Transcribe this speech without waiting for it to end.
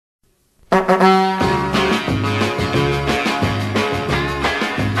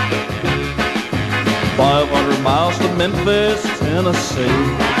Miles to Memphis, Tennessee.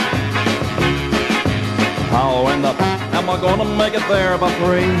 How in the am I gonna make it there by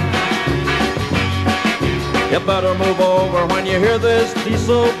 3? You better move over when you hear this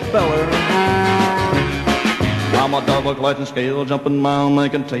diesel beller. I'm a double clutching, scale jumping, mile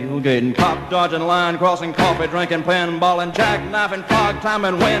making, tailgating, cop dodging, line crossing, coffee drinking, pinballing, jackknifing, fog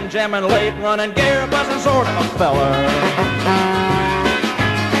timing, wind jamming, late running, gear busting, sort of a feller.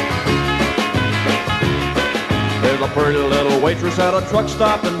 There's a pretty little waitress at a truck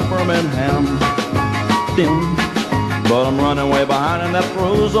stop in Birmingham. Dim. But I'm running way behind and that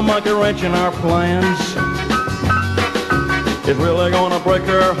throws a monkey wrench in our plans. It's really gonna break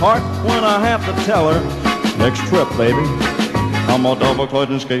her heart when I have to tell her, next trip, baby, I'm a double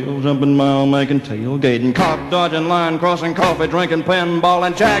clutching, scale jumping, mile making, tailgating, cock dodging, line crossing, coffee drinking,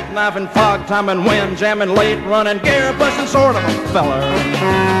 pinballing, jackknifing, fog timing, wind jamming, late running, gear busting, sort of a feller.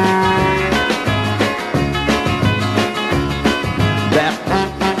 That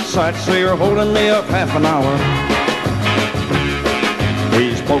sightseer holding me up half an hour.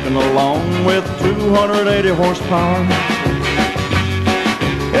 He's poking along with 280 horsepower.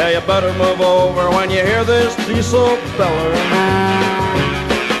 Yeah, you better move over when you hear this diesel beller.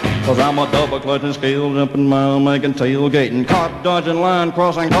 'Cause I'm a double clutching, scale jumping, mile making, tailgating, cop dodging, line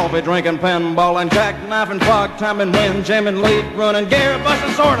crossing, coffee drinking, pinballing, jackknifing, fog timing, wind jamming, late running, gear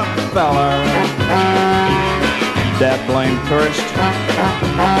busting, sort of feller. That blame tourist.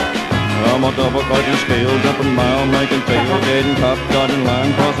 I'm a double clutching, scale jumping, mile making, tailgating, cop dodging,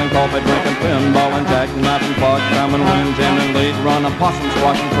 line crossing, coffee drinking, pinballing, jackknifing, fog timing, wind jamming, late running, possum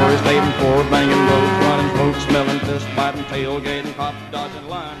squashing, tourist 8 and 4, banging roads, running, smoke smelling, fist biting, tailgating, cop dodging,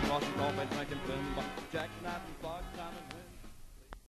 line crossing, coffee drinking.